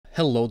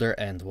Hello there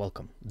and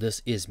welcome.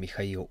 This is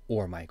Mikhail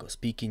or Michael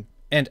speaking,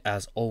 and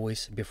as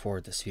always,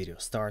 before this video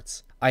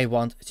starts, I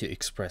want to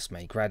express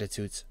my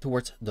gratitude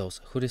towards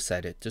those who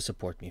decided to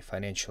support me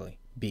financially,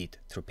 be it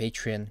through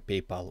Patreon,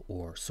 PayPal,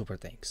 or Super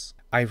Thanks.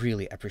 I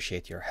really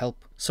appreciate your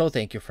help, so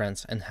thank you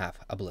friends and have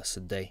a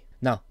blessed day.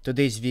 Now,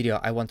 today's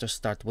video I want to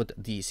start with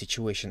the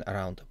situation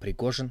around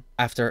Prigozhin.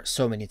 After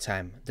so many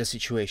time, the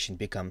situation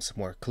becomes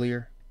more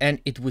clear, and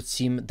it would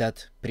seem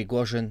that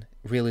Prigozhin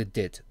really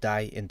did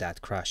die in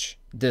that crash.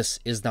 This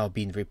is now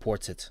being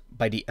reported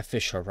by the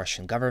official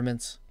Russian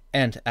government,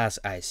 and as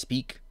I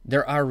speak,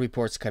 there are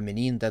reports coming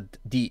in that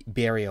the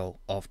burial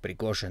of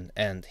Prigozhin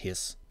and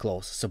his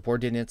close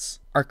subordinates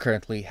are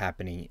currently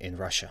happening in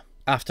Russia.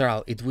 After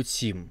all, it would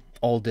seem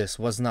all this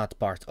was not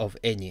part of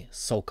any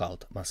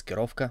so-called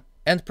maskirovka,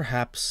 and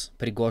perhaps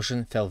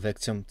Prigozhin fell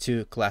victim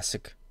to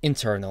classic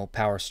internal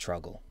power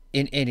struggle.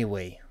 In any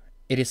way,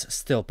 it is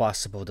still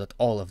possible that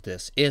all of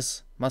this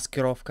is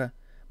maskirovka,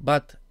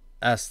 but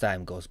as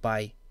time goes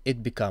by,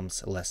 it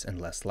becomes less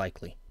and less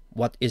likely.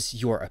 What is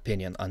your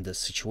opinion on this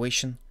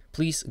situation?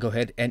 Please go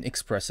ahead and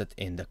express it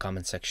in the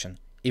comment section.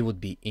 It would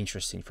be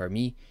interesting for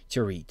me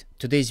to read.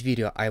 Today's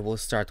video I will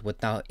start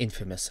with now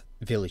infamous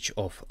village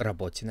of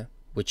Rabotino,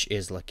 which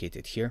is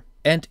located here,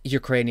 and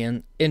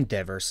Ukrainian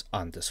endeavors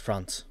on this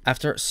front.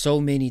 After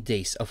so many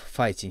days of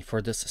fighting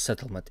for this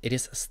settlement, it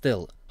is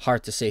still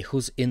hard to say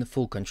who's in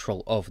full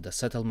control of the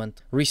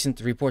settlement. Recent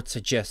report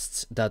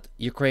suggests that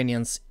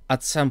Ukrainians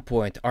at some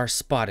point are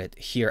spotted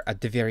here at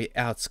the very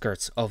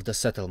outskirts of the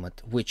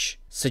settlement, which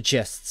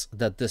suggests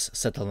that this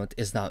settlement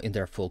is now in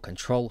their full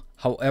control.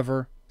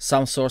 However,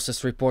 some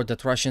sources report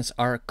that Russians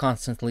are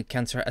constantly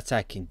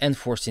counter-attacking and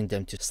forcing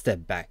them to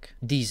step back.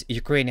 These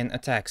Ukrainian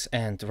attacks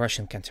and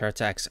Russian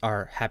counterattacks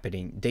are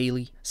happening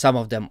daily. Some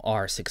of them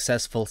are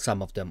successful,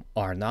 some of them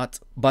are not.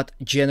 But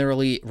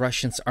generally,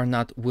 Russians are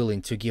not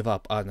willing to give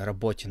up on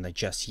Rabotino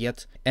just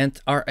yet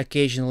and are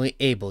occasionally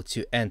able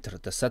to enter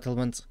the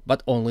settlement,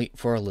 but only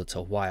for a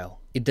little while.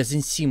 It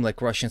doesn't seem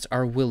like Russians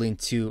are willing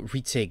to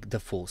retake the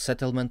full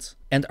settlement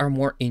and are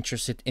more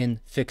interested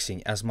in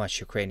fixing as much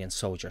Ukrainian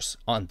soldiers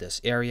on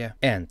this area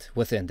and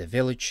within the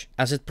village,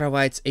 as it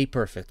provides a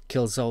perfect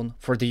kill zone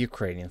for the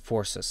Ukrainian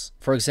forces.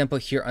 For example,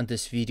 here on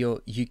this video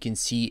you can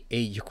see a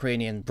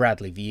Ukrainian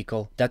Bradley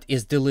vehicle that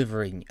is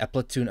delivering a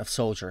platoon of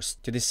soldiers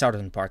to the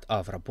southern part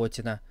of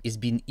Rabotino is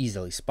being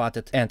easily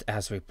spotted and,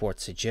 as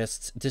report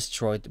suggests,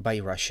 destroyed by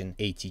Russian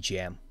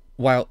ATGM.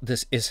 While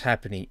this is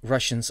happening,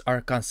 Russians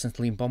are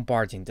constantly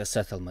bombarding the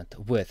settlement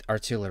with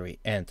artillery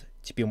and,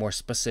 to be more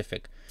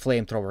specific,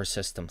 flamethrower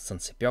system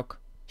Sancepyok.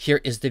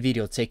 Here is the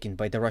video taken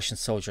by the Russian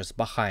soldiers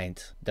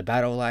behind the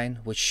battle line,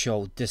 which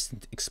show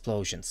distant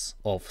explosions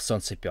of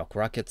Sancepyok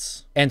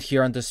rockets. And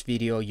here on this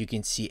video you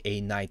can see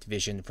a night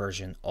vision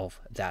version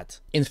of that.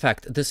 In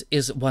fact, this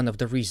is one of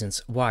the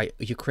reasons why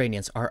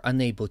Ukrainians are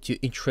unable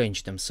to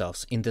entrench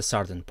themselves in the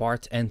southern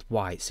part and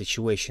why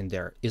situation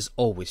there is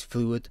always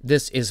fluid.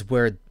 This is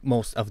where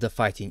most of the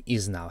fighting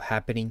is now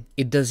happening.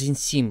 It doesn't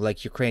seem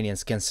like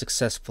Ukrainians can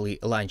successfully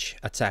launch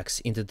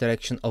attacks in the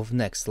direction of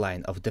next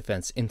line of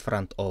defense in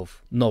front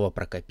of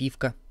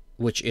Novoprokopivka,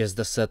 which is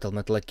the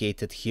settlement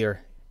located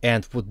here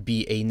and would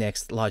be a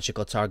next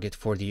logical target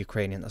for the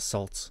Ukrainian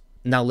assaults.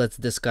 Now let's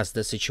discuss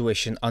the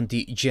situation on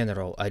the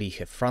General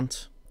Orikhiv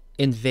front.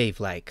 In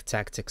wave-like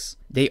tactics,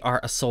 they are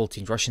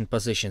assaulting Russian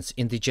positions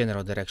in the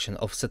general direction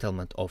of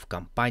settlement of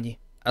Kampani,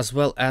 as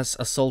well as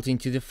assaulting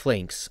to the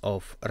flanks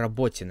of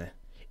Rabotino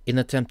in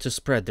attempt to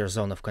spread their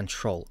zone of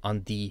control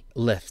on the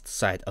left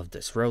side of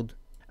this road,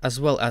 as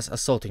well as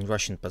assaulting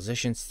Russian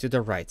positions to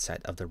the right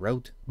side of the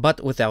road,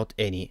 but without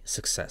any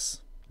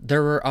success.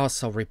 There were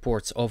also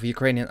reports of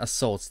Ukrainian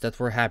assaults that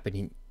were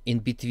happening in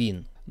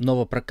between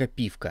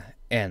Novoprokopivka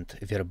and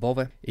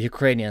Verbove.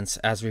 Ukrainians,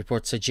 as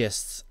report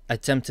suggests,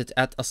 attempted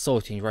at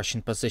assaulting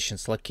Russian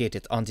positions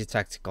located on the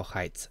tactical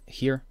heights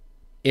here.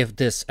 If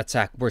this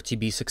attack were to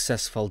be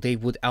successful, they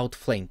would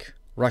outflank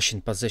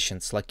Russian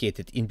positions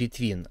located in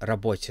between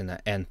Rabotino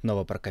and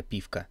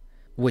Novoprokopivka,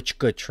 which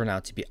could turn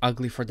out to be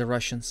ugly for the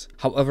Russians.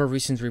 However,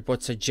 recent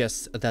reports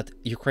suggest that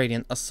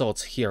Ukrainian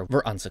assaults here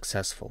were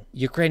unsuccessful.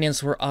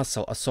 Ukrainians were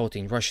also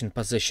assaulting Russian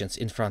positions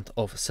in front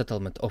of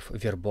settlement of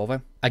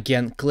Verbove.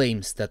 Again,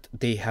 claims that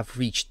they have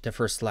reached the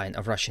first line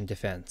of Russian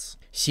defense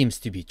seems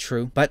to be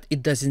true, but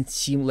it doesn't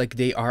seem like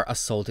they are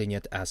assaulting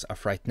it as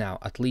of right now.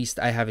 At least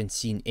I haven't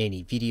seen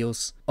any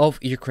videos of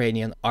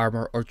Ukrainian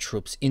armor or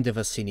troops in the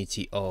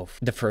vicinity of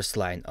the first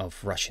line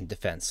of Russian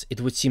defense.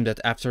 It would seem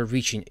that after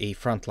reaching a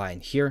front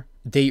line here,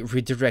 they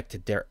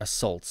redirected their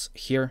assaults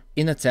here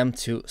in attempt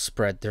to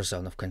spread their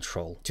zone of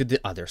control to the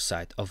other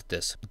side of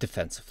this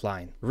defensive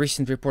line.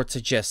 Recent report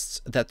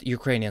suggests that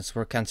Ukrainians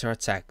were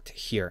counterattacked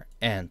here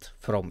and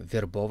from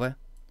Verbove,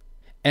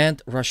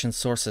 and Russian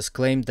sources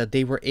claim that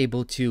they were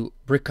able to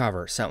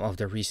recover some of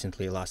the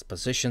recently lost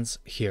positions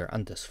here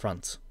on this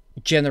front.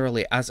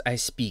 Generally, as I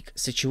speak,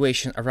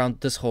 situation around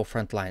this whole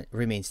front line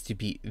remains to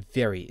be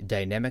very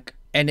dynamic,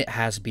 and it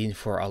has been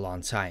for a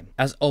long time.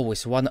 As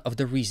always, one of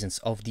the reasons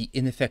of the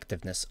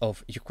ineffectiveness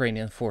of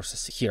Ukrainian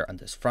forces here on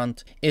this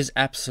front is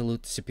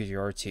absolute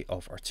superiority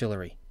of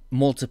artillery.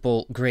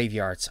 Multiple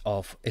graveyards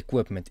of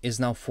equipment is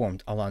now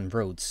formed along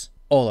roads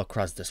all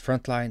across this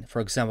front line. For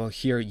example,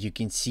 here you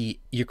can see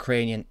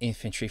Ukrainian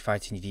infantry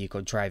fighting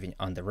vehicle driving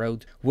on the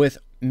road, with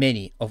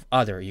many of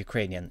other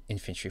Ukrainian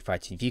infantry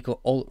fighting vehicle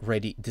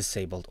already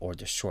disabled or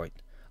destroyed.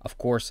 Of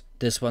course,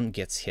 this one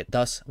gets hit,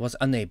 thus was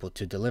unable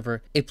to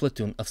deliver a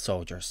platoon of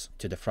soldiers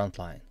to the front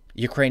line.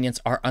 Ukrainians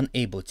are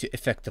unable to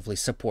effectively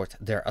support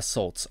their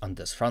assaults on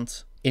this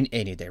front in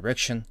any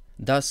direction,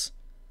 thus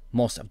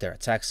most of their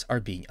attacks are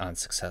being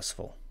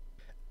unsuccessful.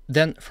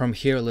 Then from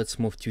here let's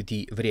move to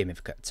the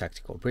Vremivka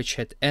tactical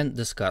bridgehead and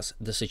discuss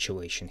the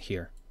situation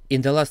here.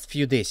 In the last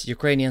few days,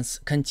 Ukrainians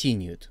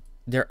continued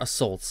their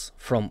assaults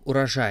from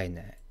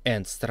Urozhaine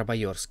and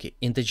Staroboyorsky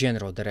in the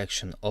general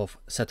direction of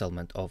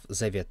settlement of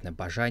Zavetne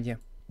Bazhanye.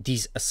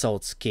 These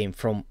assaults came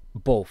from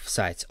both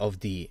sides of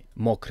the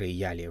Mokry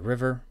Yali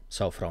River,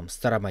 so from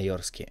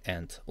Staroboyorsky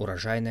and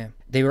Urozhaine.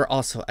 They were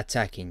also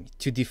attacking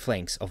to the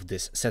flanks of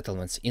these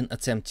settlements in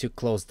attempt to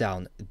close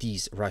down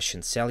these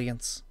Russian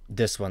salients,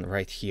 this one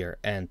right here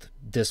and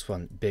this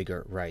one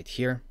bigger right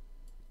here.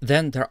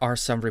 Then there are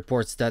some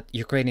reports that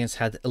Ukrainians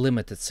had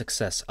limited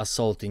success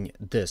assaulting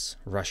this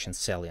Russian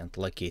salient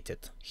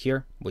located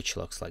here, which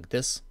looks like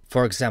this.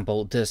 For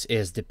example, this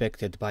is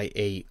depicted by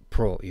a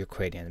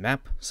pro-Ukrainian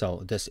map,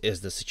 so this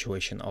is the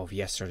situation of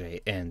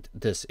yesterday and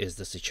this is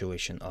the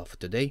situation of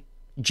today.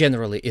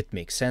 Generally, it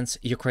makes sense.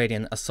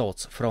 Ukrainian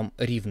assaults from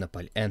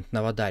Rivnopol and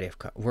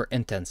Novodarivka were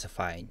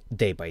intensifying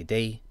day by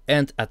day,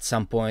 and at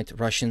some point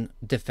Russian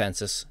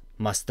defenses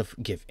must have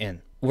given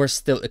in. We're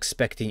still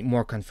expecting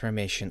more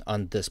confirmation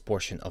on this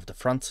portion of the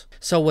front,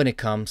 so when it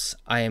comes,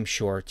 I am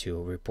sure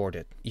to report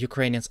it.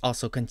 Ukrainians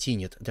also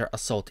continued their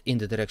assault in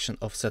the direction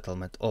of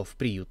settlement of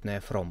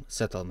Priyutne from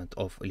settlement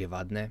of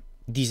Livadne.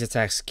 These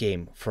attacks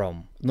came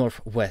from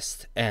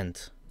northwest and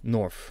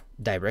north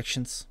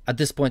directions. At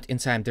this point in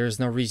time, there is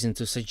no reason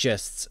to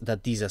suggest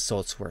that these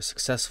assaults were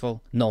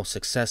successful. No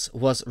success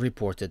was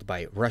reported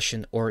by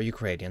Russian or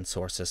Ukrainian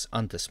sources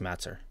on this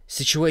matter.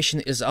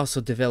 Situation is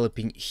also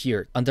developing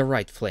here on the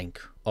right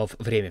flank of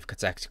Vremivka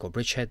tactical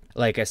bridgehead.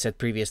 Like I said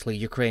previously,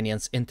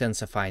 Ukrainians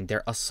intensifying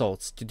their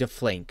assaults to the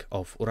flank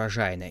of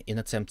Urozhaine in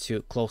attempt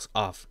to close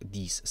off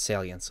these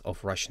salients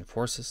of Russian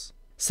forces.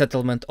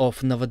 Settlement of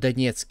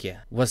Novodonetsk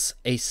was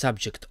a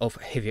subject of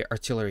heavy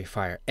artillery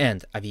fire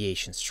and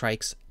aviation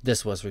strikes.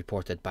 This was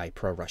reported by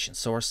pro-Russian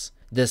source.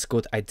 This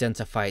could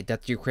identify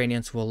that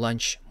Ukrainians will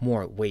launch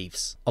more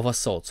waves of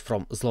assaults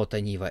from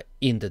Zlota Niva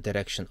in the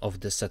direction of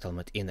the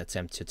settlement in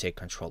attempt to take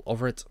control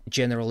over it.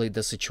 Generally,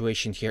 the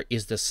situation here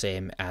is the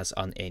same as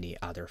on any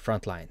other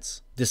front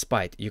lines.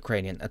 Despite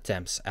Ukrainian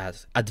attempts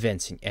at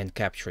advancing and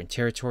capturing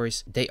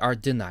territories, they are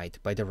denied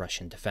by the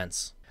Russian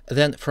defense.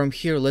 Then from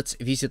here, let's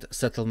visit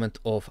settlement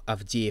of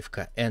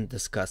Avdiivka and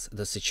discuss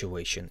the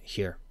situation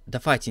here. The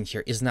fighting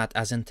here is not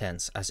as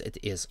intense as it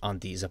is on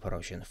the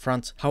Zaporozhian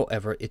front,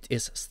 however, it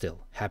is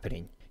still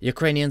happening.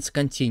 Ukrainians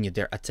continue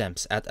their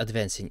attempts at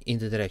advancing in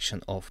the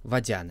direction of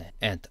Vadyane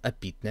and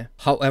Apitne.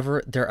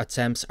 However, their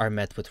attempts are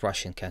met with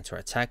Russian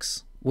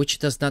counterattacks, which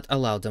does not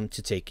allow them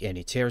to take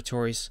any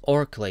territories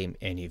or claim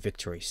any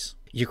victories.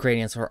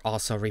 Ukrainians were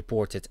also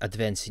reported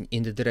advancing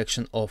in the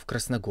direction of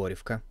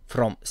Krasnogorivka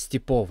from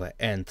Stepove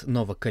and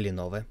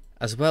Novokalinove,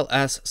 as well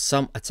as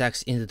some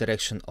attacks in the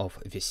direction of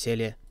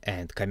Veselye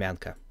and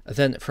Kamyanka.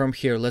 Then from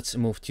here, let's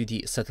move to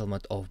the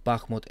settlement of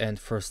Bakhmut and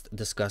first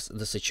discuss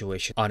the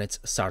situation on its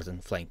southern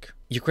flank.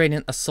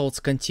 Ukrainian assaults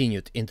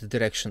continued in the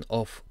direction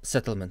of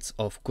settlements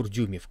of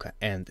Kurdyumivka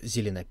and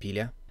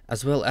Zelenopilya,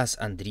 as well as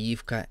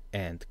Andriivka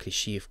and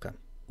Klishivka.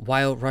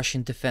 While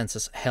Russian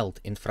defenses held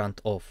in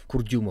front of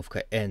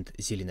Kurdyumovka and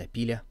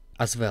Zelenopilya,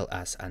 as well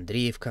as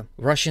Andriivka,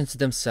 Russians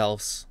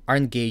themselves are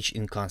engaged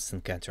in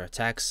constant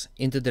counterattacks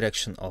in the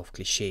direction of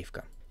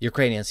Klishivka.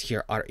 Ukrainians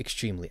here are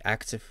extremely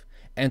active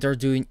and are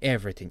doing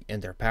everything in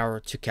their power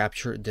to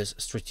capture this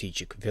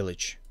strategic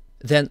village.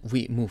 Then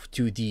we move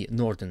to the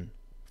northern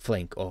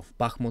flank of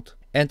Bakhmut,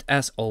 and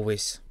as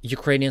always,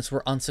 Ukrainians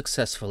were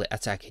unsuccessfully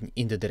attacking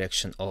in the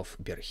direction of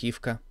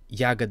Berhivka,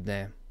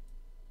 Yagodne,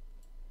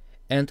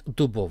 and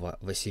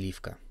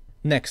Dubova-Vasilivka.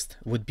 Next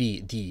would be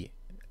the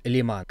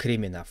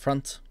Liman-Kremina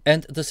front,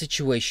 and the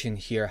situation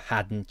here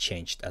hadn't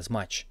changed as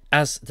much.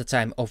 As the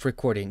time of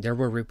recording, there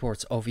were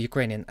reports of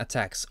Ukrainian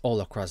attacks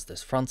all across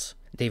this front.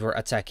 They were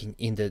attacking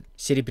in the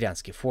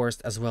Serebryansky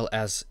forest as well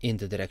as in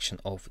the direction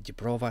of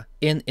Dibrova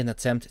in an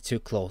attempt to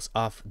close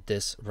off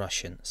this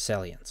Russian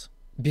salient.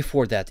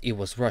 Before that, it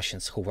was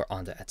Russians who were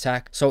on the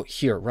attack, so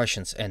here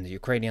Russians and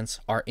Ukrainians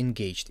are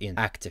engaged in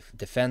active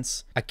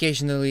defense,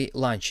 occasionally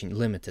launching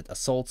limited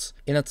assaults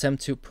in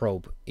attempt to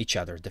probe each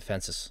other's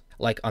defenses.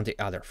 Like on the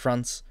other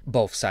fronts,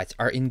 both sides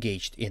are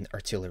engaged in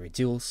artillery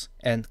duels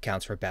and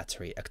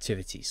counter-battery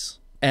activities.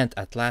 And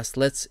at last,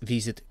 let's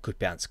visit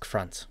Kupiansk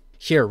front.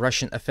 Here,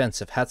 Russian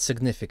offensive had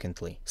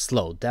significantly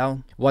slowed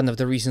down. One of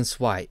the reasons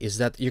why is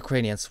that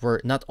Ukrainians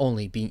were not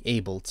only being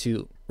able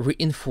to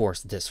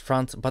reinforce this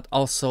front, but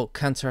also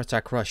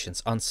counterattack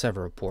Russians on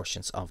several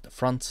portions of the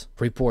front.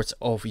 Reports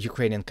of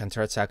Ukrainian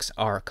counterattacks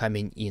are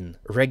coming in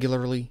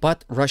regularly,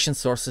 but Russian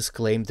sources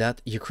claim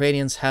that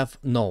Ukrainians have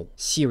no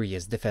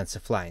serious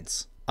defensive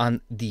lines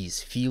on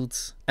these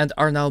fields and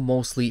are now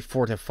mostly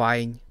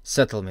fortifying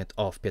settlement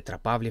of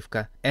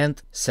Petropavlivka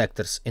and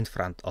sectors in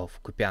front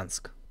of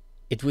Kupiansk.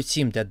 It would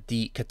seem that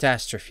the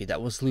catastrophe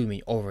that was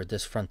looming over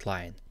this front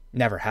line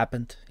never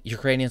happened.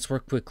 Ukrainians were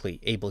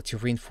quickly able to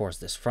reinforce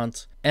this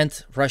front,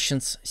 and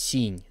Russians,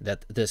 seeing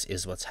that this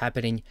is what's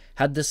happening,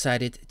 had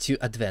decided to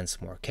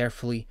advance more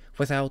carefully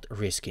without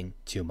risking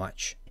too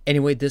much.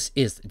 Anyway, this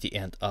is the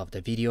end of the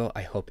video.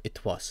 I hope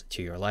it was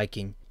to your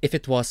liking. If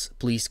it was,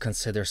 please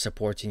consider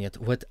supporting it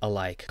with a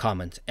like,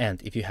 comment,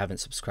 and if you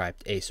haven't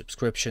subscribed, a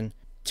subscription.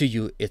 To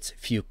you, it's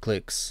few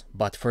clicks,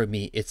 but for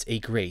me, it's a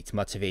great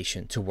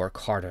motivation to work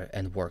harder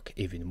and work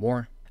even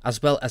more,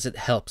 as well as it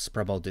helps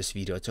promote this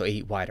video to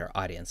a wider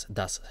audience,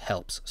 thus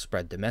helps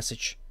spread the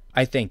message.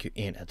 I thank you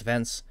in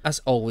advance.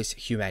 As always,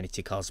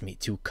 humanity calls me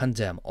to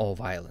condemn all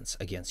violence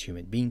against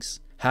human beings.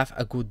 Have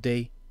a good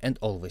day, and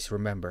always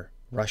remember,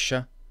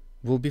 Russia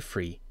will be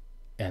free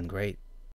and great.